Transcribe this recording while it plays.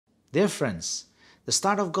Dear friends, the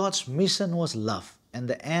start of God's mission was love, and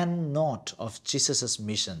the end note of Jesus'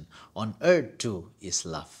 mission on earth too is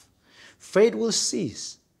love. Faith will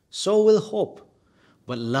cease, so will hope,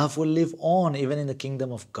 but love will live on even in the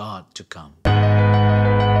kingdom of God to come.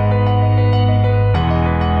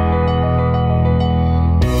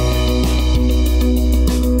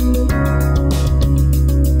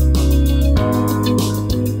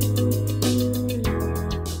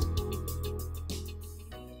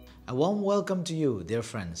 A warm welcome to you, dear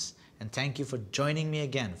friends, and thank you for joining me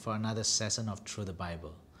again for another session of Through the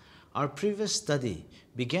Bible. Our previous study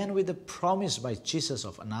began with the promise by Jesus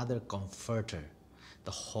of another Comforter,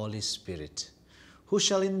 the Holy Spirit, who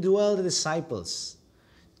shall indwell the disciples.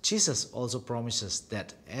 Jesus also promises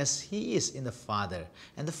that as He is in the Father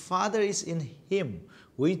and the Father is in Him,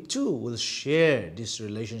 we too will share this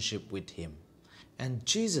relationship with Him. And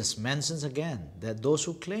Jesus mentions again that those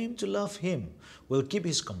who claim to love Him will keep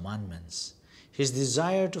His commandments. His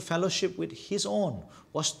desire to fellowship with His own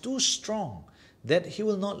was too strong that He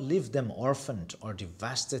will not leave them orphaned or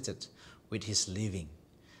devastated with His leaving.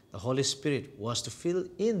 The Holy Spirit was to fill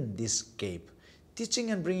in this gap,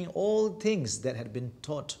 teaching and bringing all things that had been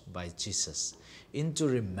taught by Jesus into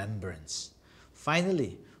remembrance.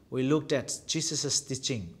 Finally, we looked at Jesus'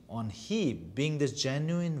 teaching on He being the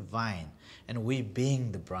genuine vine and we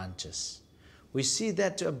being the branches. We see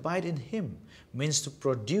that to abide in Him means to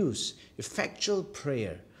produce effectual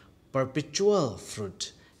prayer, perpetual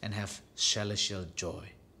fruit, and have celestial joy.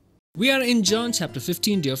 We are in John chapter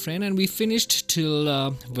 15, dear friend, and we finished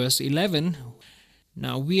till verse 11.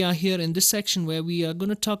 Now we are here in this section where we are going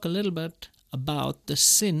to talk a little bit about the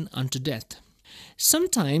sin unto death.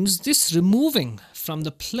 Sometimes this removing from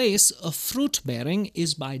the place of fruit bearing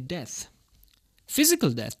is by death.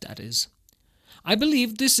 Physical death, that is. I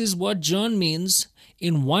believe this is what John means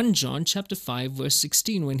in 1 John chapter 5 verse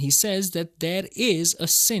 16 when he says that there is a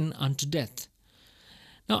sin unto death.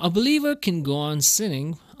 Now a believer can go on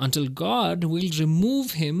sinning until God will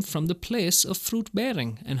remove him from the place of fruit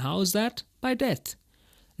bearing. And how is that? By death.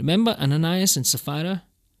 Remember Ananias and Sapphira?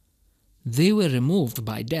 They were removed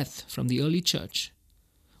by death from the early church,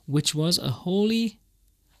 which was a holy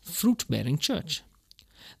fruit bearing church.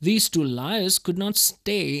 These two liars could not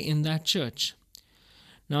stay in that church.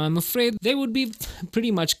 Now, I'm afraid they would be pretty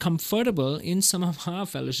much comfortable in some of our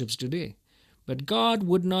fellowships today, but God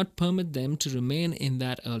would not permit them to remain in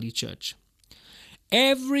that early church.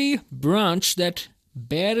 Every branch that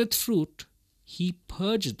beareth fruit, He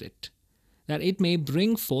purgeth it, that it may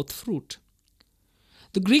bring forth fruit.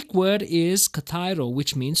 The Greek word is kathairo,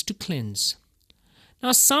 which means to cleanse.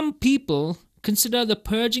 Now, some people consider the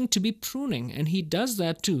purging to be pruning, and He does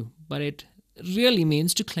that too, but it really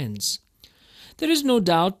means to cleanse. There is no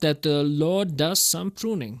doubt that the Lord does some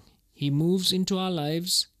pruning. He moves into our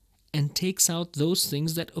lives and takes out those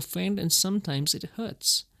things that offend, and sometimes it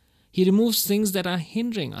hurts. He removes things that are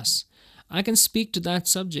hindering us. I can speak to that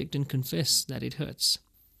subject and confess that it hurts.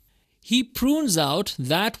 He prunes out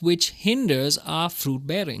that which hinders our fruit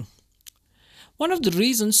bearing. One of the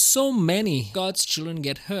reasons so many God's children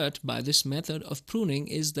get hurt by this method of pruning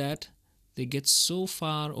is that they get so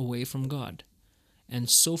far away from God and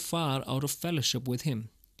so far out of fellowship with Him.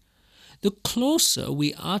 The closer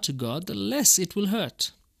we are to God, the less it will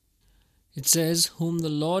hurt. It says, "Whom the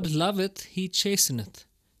Lord loveth, He chasteneth."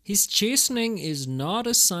 His chastening is not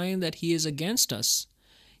a sign that He is against us.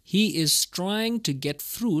 He is trying to get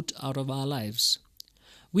fruit out of our lives.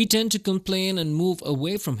 We tend to complain and move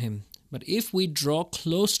away from Him, but if we draw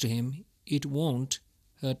close to Him, it won't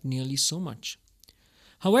hurt nearly so much.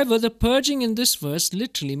 However, the purging in this verse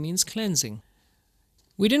literally means cleansing.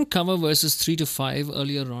 We didn't cover verses 3 to 5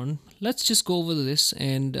 earlier on. Let's just go over this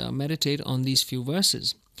and meditate on these few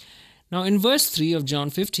verses. Now in verse 3 of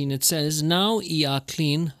John 15 it says, "Now ye are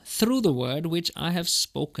clean through the word which I have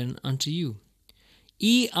spoken unto you."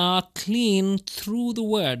 Ye are clean through the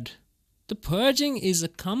word. The purging is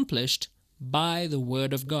accomplished by the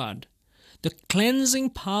word of God. The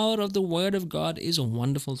cleansing power of the word of God is a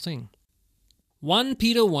wonderful thing. 1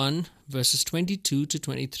 Peter 1 verses 22 to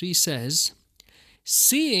 23 says,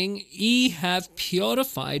 "Seeing ye have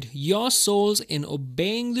purified your souls in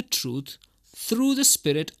obeying the truth through the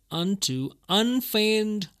Spirit unto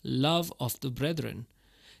unfeigned love of the brethren,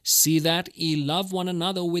 see that ye love one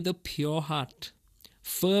another with a pure heart,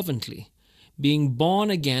 fervently, being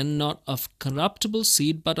born again not of corruptible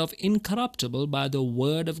seed, but of incorruptible by the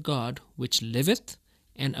word of God, which liveth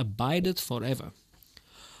and abideth forever."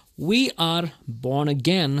 We are born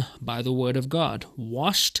again by the word of God,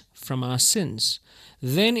 washed from our sins.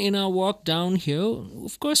 Then in our walk down here,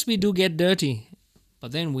 of course we do get dirty,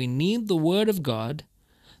 but then we need the word of God,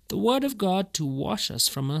 the Word of God to wash us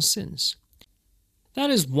from our sins. That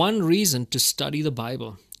is one reason to study the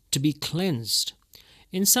Bible, to be cleansed.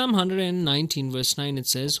 In Psalm 119 verse 9 it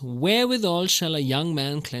says, "Wherewithal shall a young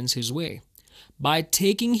man cleanse his way? By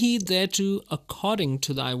taking heed thereto according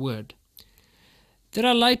to thy word." There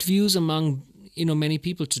are light views among many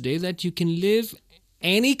people today that you can live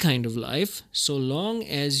any kind of life so long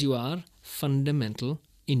as you are fundamental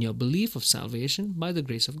in your belief of salvation by the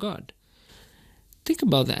grace of God. Think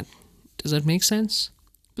about that. Does that make sense?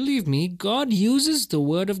 Believe me, God uses the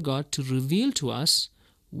Word of God to reveal to us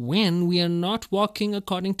when we are not walking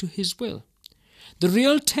according to His will. The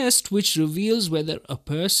real test which reveals whether a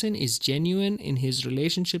person is genuine in his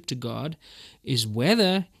relationship to God is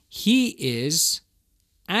whether he is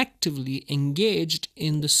actively engaged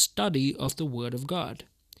in the study of the Word of God,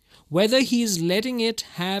 whether he is letting it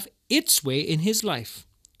have its way in his life.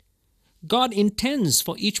 God intends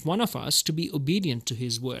for each one of us to be obedient to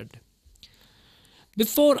His Word.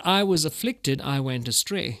 "Before I was afflicted, I went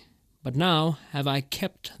astray, but now have I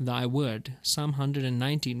kept thy word." Psalm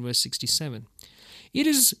 119 verse 67. It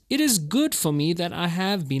is good for me that I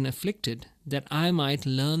have been afflicted, that I might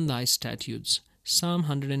learn thy statutes. Psalm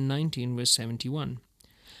 119 verse 71.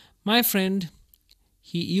 My friend,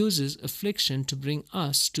 He uses affliction to bring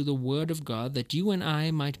us to the Word of God, that you and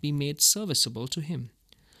I might be made serviceable to Him.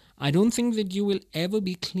 I don't think that you will ever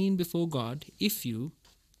be clean before God if you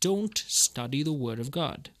don't study the Word of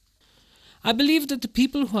God. I believe that the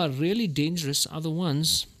people who are really dangerous are the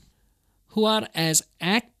ones who are as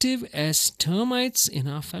active as termites in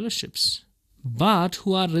our fellowships, but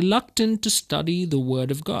who are reluctant to study the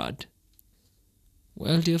Word of God.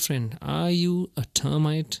 Well, dear friend, are you a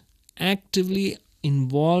termite actively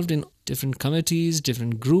involved in different committees,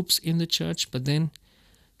 different groups in the church, but then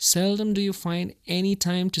seldom do you find any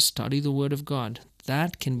time to study the Word of God?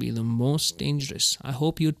 That can be the most dangerous. I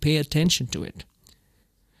hope you'd pay attention to it.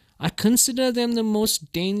 I consider them the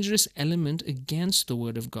most dangerous element against the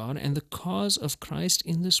Word of God and the cause of Christ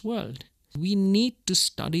in this world. We need to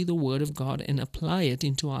study the Word of God and apply it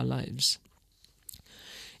into our lives.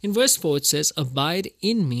 In verse 4 it says, "Abide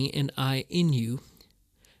in me and I in you.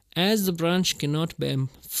 As the branch cannot bear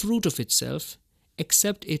fruit of itself,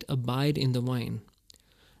 except it abide in the vine,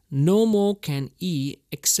 no more can ye,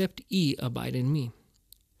 except ye abide in me."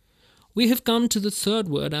 We have come to the third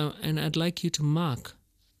word, and I'd like you to mark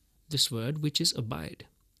this word, which is abide.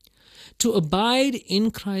 To abide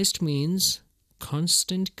in Christ means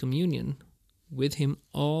constant communion with Him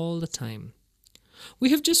all the time. We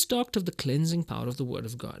have just talked of the cleansing power of the Word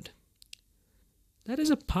of God. That is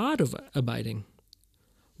a part of abiding.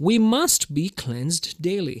 We must be cleansed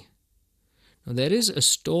daily. Now, there is a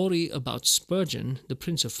story about Spurgeon, the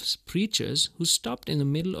prince of preachers, who stopped in the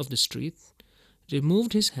middle of the street,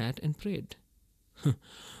 removed his hat and prayed.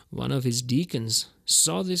 One of his deacons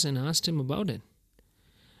saw this and asked him about it.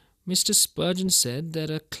 Mr. Spurgeon said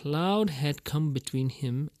that a cloud had come between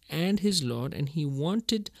him and his Lord, and he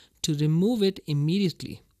wanted to remove it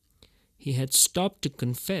immediately. He had stopped to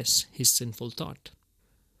confess his sinful thought.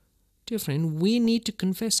 Dear friend, we need to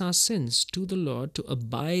confess our sins to the Lord, to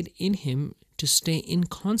abide in Him, to stay in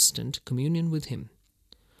constant communion with Him.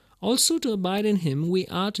 Also, to abide in Him, we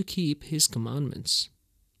are to keep His commandments.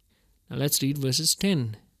 Now let's read verses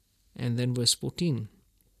 10 and then verse 14.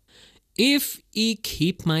 "If ye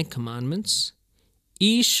keep my commandments,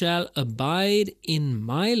 ye shall abide in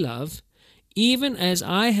my love, even as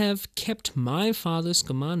I have kept my Father's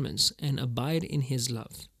commandments and abide in His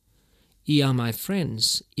love. Ye are my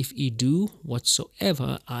friends, if ye do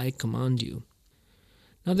whatsoever I command you."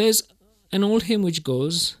 Now there's an old hymn which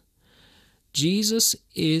goes, "Jesus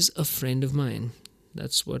is a friend of mine."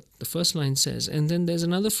 That's what the first line says. And then there's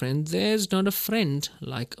another friend. "There's not a friend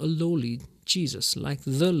like a lowly Jesus, like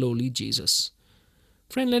the lowly Jesus."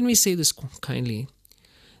 Friend, let me say this kindly.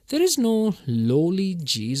 There is no lowly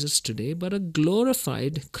Jesus today, but a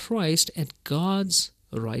glorified Christ at God's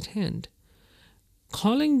right hand.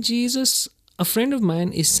 Calling Jesus a friend of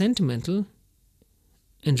mine is sentimental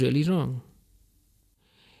and really wrong.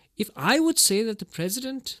 If I would say that the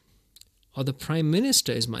president or the prime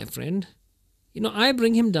minister is my friend, I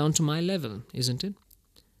bring him down to my level, isn't it?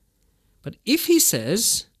 But if he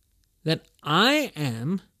says that I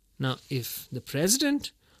am, now if the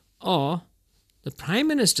president or the prime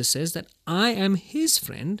minister says that I am his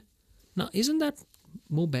friend, now isn't that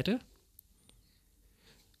more better?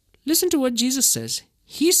 Listen to what Jesus says.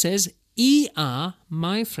 He says, "Ye are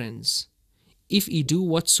my friends, if ye do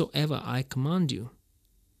whatsoever I command you."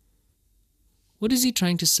 What is he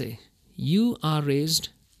trying to say? You are raised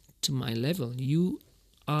to my level. You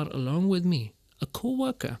are along with me, a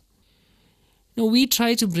co-worker. No, we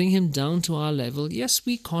try to bring him down to our level. Yes,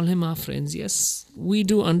 we call him our friends. Yes, we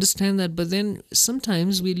do understand that. But then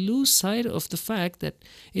sometimes we lose sight of the fact that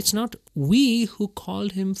it's not we who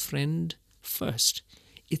called him friend first.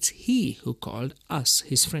 It's he who called us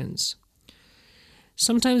his friends.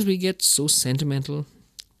 Sometimes we get so sentimental.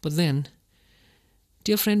 But then,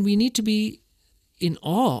 dear friend, we need to be in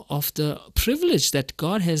awe of the privilege that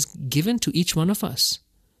God has given to each one of us.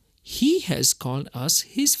 He has called us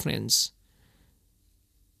his friends.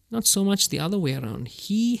 Not so much the other way around.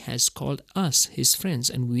 He has called us his friends,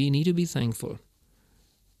 and we need to be thankful.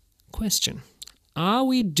 Question: are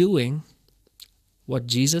we doing what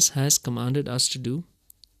Jesus has commanded us to do?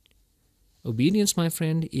 Obedience, my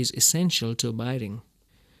friend, is essential to abiding.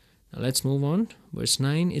 Now let's move on. Verse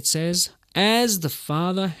 9, it says, "As the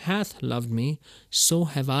Father hath loved me, so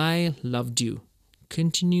have I loved you.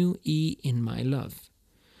 Continue ye in my love."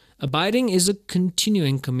 Abiding is a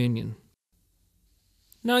continuing communion.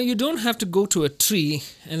 Now, you don't have to go to a tree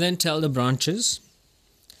and then tell the branches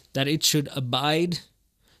that it should abide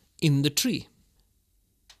in the tree.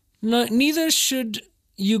 No, neither should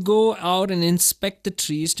you go out and inspect the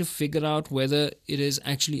trees to figure out whether it is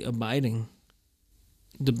actually abiding.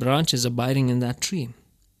 The branch is abiding in that tree.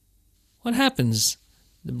 What happens?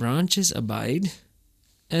 The branches abide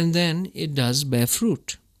and then it does bear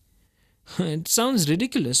fruit. It sounds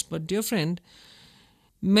ridiculous, but dear friend,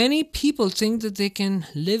 many people think that they can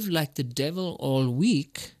live like the devil all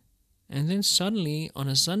week and then suddenly on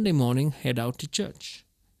a Sunday morning head out to church,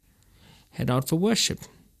 head out for worship.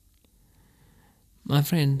 My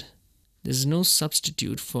friend, there's no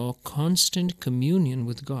substitute for constant communion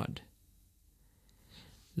with God.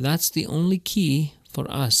 That's the only key for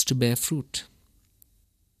us to bear fruit.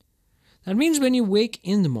 That means when you wake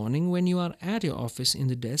in the morning, when you are at your office in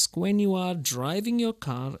the desk, when you are driving your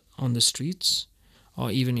car on the streets,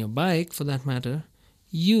 or even your bike for that matter,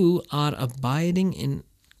 you are abiding in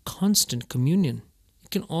constant communion. You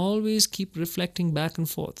can always keep reflecting back and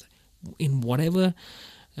forth in whatever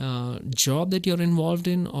job that you're involved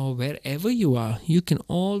in or wherever you are. You can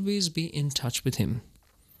always be in touch with him.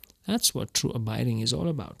 That's what true abiding is all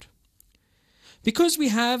about. Because we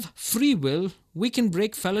have free will, we can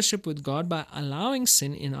break fellowship with God by allowing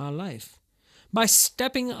sin in our life, by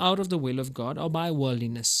stepping out of the will of God, or by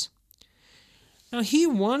worldliness. Now, he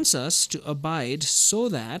wants us to abide so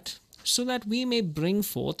that we may bring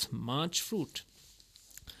forth much fruit.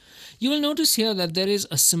 You will notice here that there is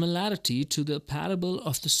a similarity to the parable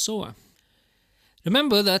of the sower.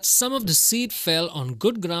 Remember that some of the seed fell on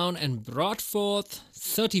good ground and brought forth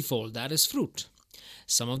 30-fold, that is fruit.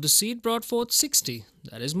 Some of the seed brought forth 60,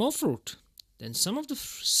 that is more fruit. Then some of the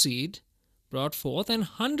seed brought forth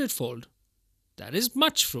 100-fold, that is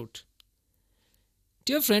much fruit.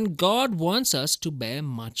 Dear friend, God wants us to bear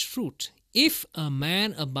much fruit. If a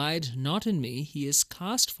man abide not in me, he is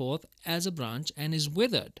cast forth as a branch and is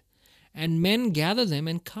withered, and men gather them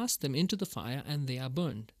and cast them into the fire, and they are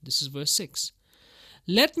burned. This is verse 6.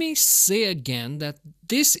 Let me say again that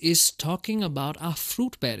this is talking about our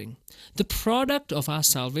fruit bearing, the product of our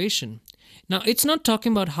salvation. Now, it's not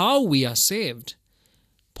talking about how we are saved.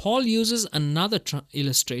 Paul uses another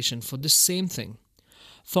illustration for the same thing.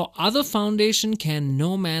 For other foundation can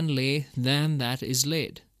no man lay than that is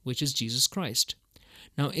laid, which is Jesus Christ.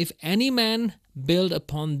 Now, if any man build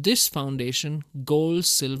upon this foundation gold,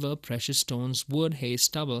 silver, precious stones, wood, hay,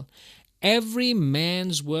 stubble, every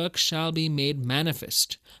man's work shall be made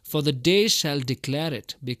manifest, for the day shall declare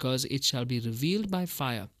it, because it shall be revealed by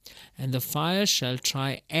fire, and the fire shall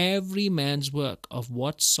try every man's work of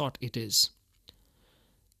what sort it is.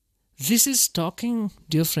 This is talking,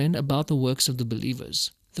 dear friend, about the works of the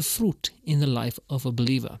believers, the fruit in the life of a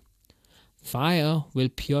believer. Fire will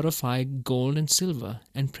purify gold and silver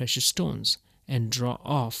and precious stones and draw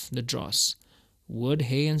off the dross. Wood,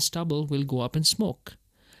 hay, and stubble will go up in smoke.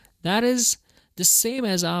 That is the same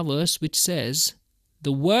as our verse which says,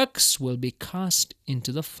 the works will be cast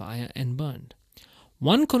into the fire and burned.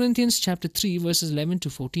 1 Corinthians chapter 3 verses 11 to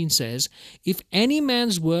 14 says, if any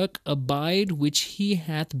man's work abide which he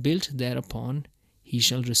hath built thereupon, he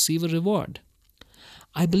shall receive a reward.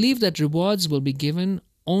 I believe that rewards will be given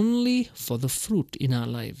only for the fruit in our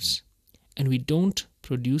lives, and we don't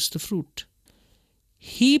produce the fruit.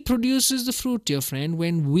 He produces the fruit, dear friend,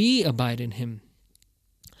 when we abide in him.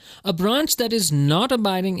 A branch that is not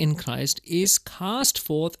abiding in Christ is cast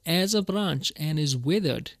forth as a branch and is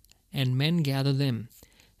withered, and men gather them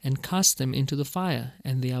and cast them into the fire,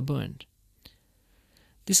 and they are burned.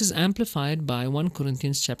 This is amplified by 1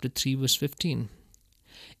 Corinthians chapter 3 verse 15.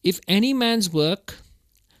 If any man's work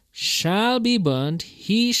shall be burned,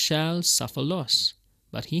 he shall suffer loss,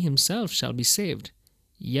 but he himself shall be saved,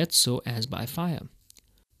 yet so as by fire.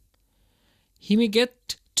 He may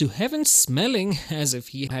get to heaven smelling as if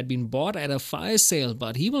he had been bought at a fire sale,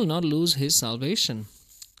 but he will not lose his salvation.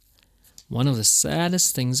 One of the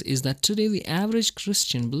saddest things is that today the average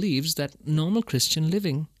Christian believes that normal Christian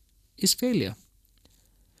living is failure.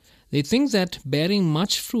 They think that bearing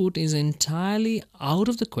much fruit is entirely out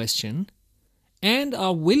of the question and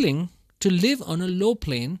are willing to live on a low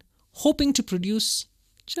plane, hoping to produce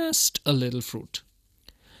just a little fruit.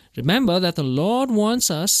 Remember that the Lord wants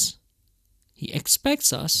us, He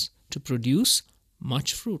expects us to produce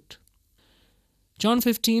much fruit. John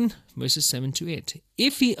 15, verses 7 to 8.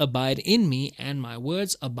 If ye abide in me, and my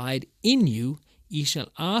words abide in you, ye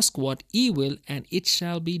shall ask what ye will, and it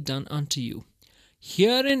shall be done unto you.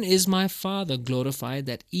 Herein is my Father glorified,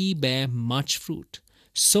 that ye bear much fruit.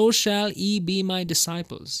 So shall ye be my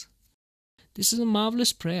disciples. This is a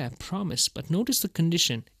marvelous prayer, promise, but notice the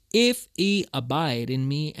condition. If ye abide in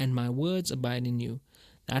me, and my words abide in you.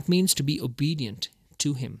 That means to be obedient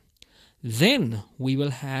to Him. Then we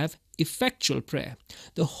will have effectual prayer.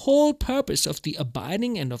 The whole purpose of the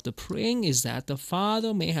abiding and of the praying is that the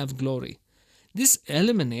Father may have glory. This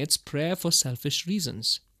eliminates prayer for selfish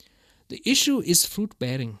reasons. The issue is fruit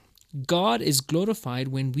bearing. God is glorified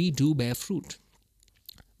when we do bear fruit.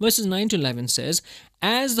 Verses 9 to 11 says,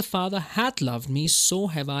 As the Father hath loved me, so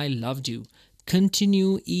have I loved you.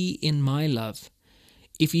 Continue ye in my love.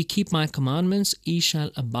 If ye keep my commandments, ye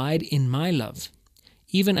shall abide in my love,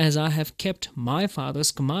 even as I have kept my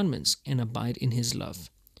Father's commandments, and abide in his love.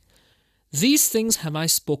 These things have I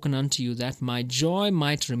spoken unto you, that my joy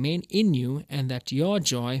might remain in you, and that your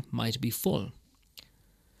joy might be full.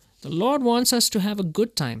 The Lord wants us to have a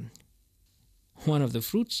good time. One of the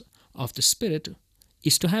fruits of the Spirit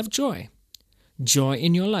is to have joy. Joy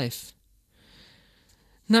in your life.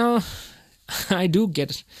 Now, I do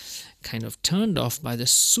get kind of turned off by the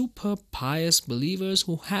super pious believers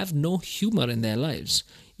who have no humor in their lives.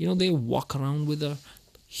 They walk around with a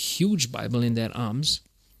huge Bible in their arms.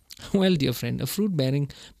 Well, dear friend, a fruit-bearing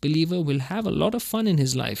believer will have a lot of fun in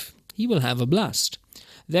his life. He will have a blast.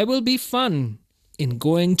 There will be fun in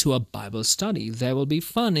going to a Bible study. There will be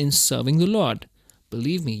fun in serving the Lord.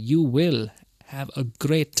 Believe me, you will have a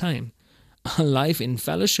great time. A life in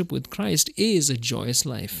fellowship with Christ is a joyous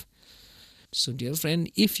life. So, dear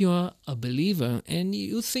friend, if you are a believer and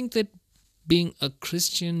you think that being a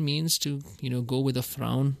Christian means to, go with a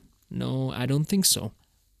frown, no, I don't think so.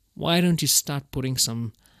 Why don't you start putting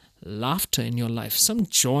some laughter in your life, some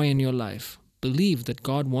joy in your life? Believe that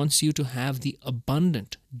God wants you to have the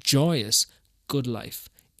abundant, joyous, good life.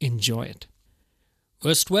 Enjoy it.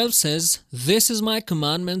 Verse 12 says, This is my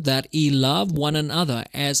commandment, that ye love one another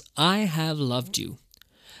as I have loved you.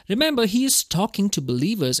 Remember, he is talking to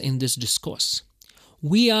believers in this discourse.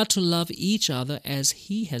 We are to love each other as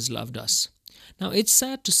he has loved us. Now, it's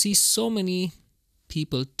sad to see so many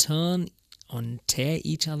people turn and tear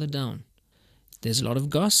each other down. There's a lot of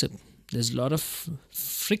gossip. There's a lot of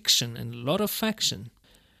friction and a lot of faction.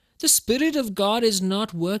 The Spirit of God is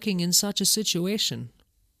not working in such a situation.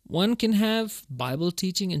 One can have Bible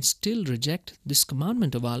teaching and still reject this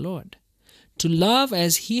commandment of our Lord. To love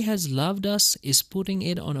as He has loved us is putting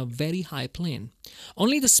it on a very high plane.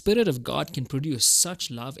 Only the Spirit of God can produce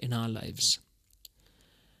such love in our lives.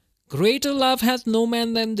 Greater love hath no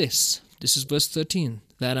man than this. This is verse 13.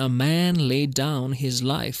 That a man lay down his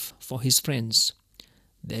life for his friends.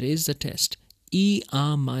 There is the test. Ye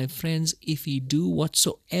are my friends if ye do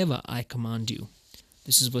whatsoever I command you.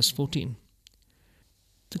 This is verse 14.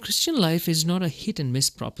 The Christian life is not a hit and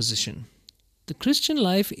miss proposition. The Christian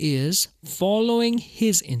life is following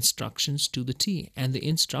His instructions to the T, and the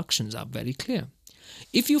instructions are very clear.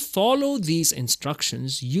 If you follow these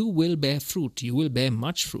instructions, you will bear fruit. You will bear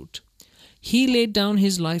much fruit. He laid down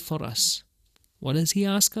His life for us. What does He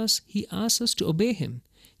ask us? He asks us to obey Him.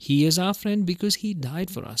 He is our friend because He died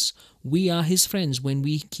for us. We are His friends when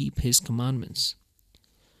we keep His commandments.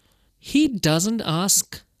 He doesn't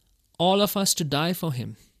ask all of us to die for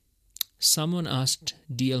Him. Someone asked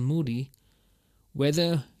D.L. Moody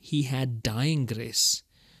whether he had dying grace.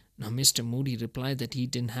 Now, Mr. Moody replied that he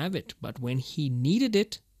didn't have it, but when he needed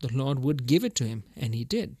it, the Lord would give it to him, and He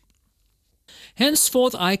did.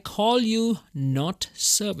 Henceforth I call you not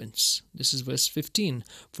servants. This is verse 15.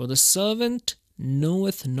 For the servant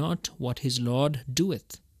knoweth not what his Lord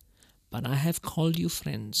doeth. But I have called you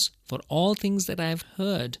friends. For all things that I have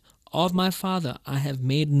heard of my Father I have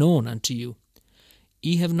made known unto you.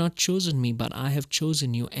 Ye have not chosen me, but I have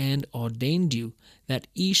chosen you and ordained you, that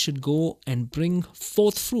ye should go and bring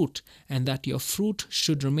forth fruit, and that your fruit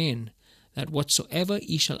should remain, that whatsoever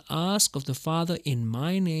ye shall ask of the Father in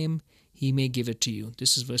my name, he may give it to you.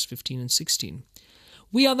 This is verse 15 and 16.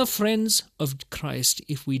 We are the friends of Christ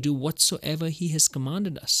if we do whatsoever he has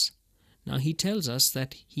commanded us. Now he tells us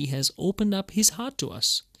that he has opened up his heart to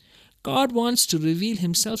us. God wants to reveal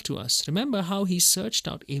himself to us. Remember how he searched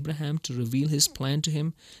out Abraham to reveal his plan to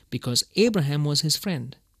him because Abraham was his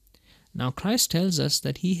friend. Now Christ tells us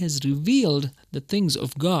that he has revealed the things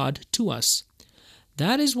of God to us.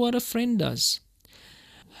 That is what a friend does.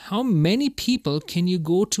 How many people can you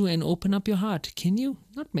go to and open up your heart? Can you?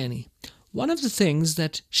 Not many. One of the things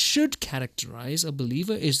that should characterize a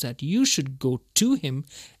believer is that you should go to him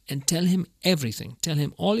and tell him everything. Tell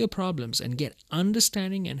him all your problems and get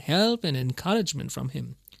understanding and help and encouragement from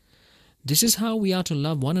him. This is how we are to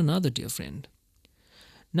love one another, dear friend.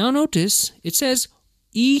 Now notice, it says,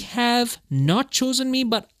 ye have not chosen me,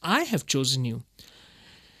 but I have chosen you.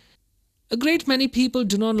 A great many people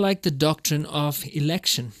do not like the doctrine of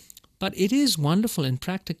election, but it is wonderful and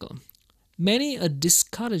practical. Many a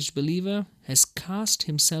discouraged believer has cast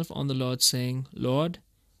himself on the Lord, saying, Lord,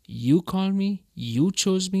 you called me, you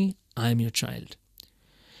chose me, I am your child.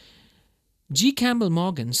 G. Campbell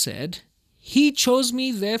Morgan said, he chose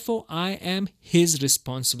me, therefore I am his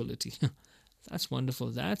responsibility. That's wonderful.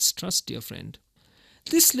 That's trust, dear friend.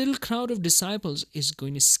 This little crowd of disciples is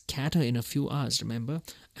going to scatter in a few hours, remember?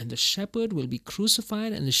 And the shepherd will be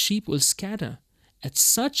crucified and the sheep will scatter. At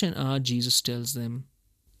such an hour, Jesus tells them,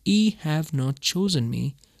 ye have not chosen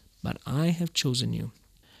me, but I have chosen you.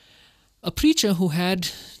 A preacher who had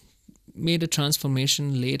made a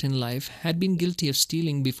transformation late in life had been guilty of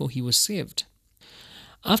stealing before he was saved.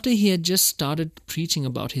 After he had just started preaching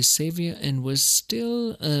about his Savior and was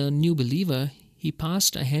still a new believer, he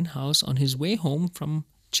passed a hen house on his way home from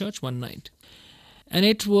church one night. And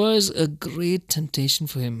it was a great temptation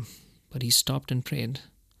for him, but he stopped and prayed,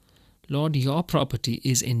 Lord, your property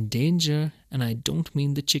is in danger, and I don't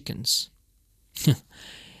mean the chickens.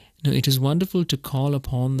 No, it is wonderful to call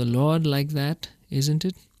upon the Lord like that, isn't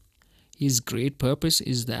it? His great purpose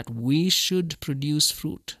is that we should produce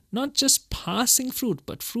fruit, not just passing fruit,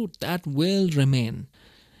 but fruit that will remain.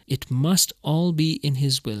 It must all be in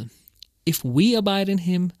his will. If we abide in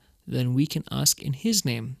him, then we can ask in his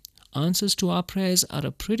name. Answers to our prayers are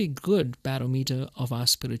a pretty good barometer of our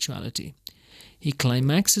spirituality. He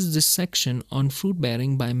climaxes this section on fruit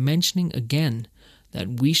bearing by mentioning again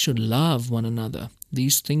that we should love one another.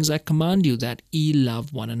 These things I command you, that ye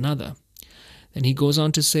love one another. Then he goes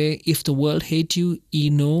on to say, if the world hate you, ye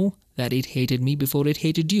know that it hated me before it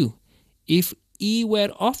hated you. If ye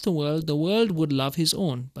were of the world would love his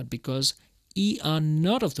own. But because ye are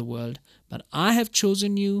not of the world, but I have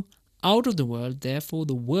chosen you out of the world, therefore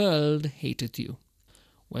the world hateth you.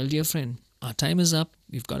 Well, dear friend, our time is up.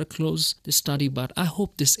 We've got to close this study, but I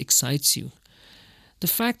hope this excites you. The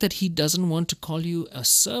fact that he doesn't want to call you a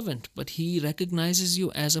servant, but he recognizes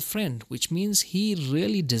you as a friend, which means he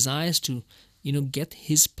really desires to, get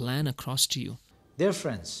his plan across to you. Dear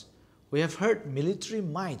friends, we have heard military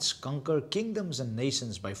mights conquer kingdoms and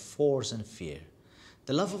nations by force and fear.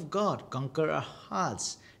 The love of God conquer our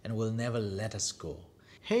hearts and will never let us go.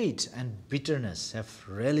 Hate and bitterness have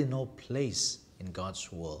really no place in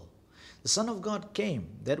God's world. The Son of God came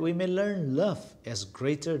that we may learn love as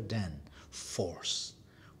greater than force,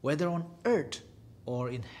 whether on earth or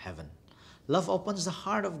in heaven. Love opens the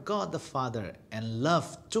heart of God the Father, and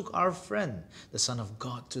love took our friend, the Son of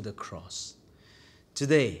God, to the cross.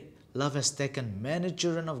 Today, love has taken many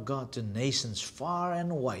children of God to nations far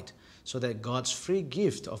and wide, so that God's free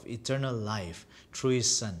gift of eternal life through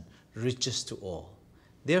His Son reaches to all.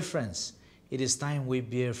 Dear friends, it is time we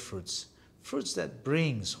bear fruits, fruits that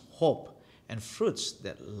brings hope and fruits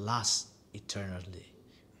that last eternally.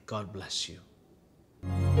 God bless you.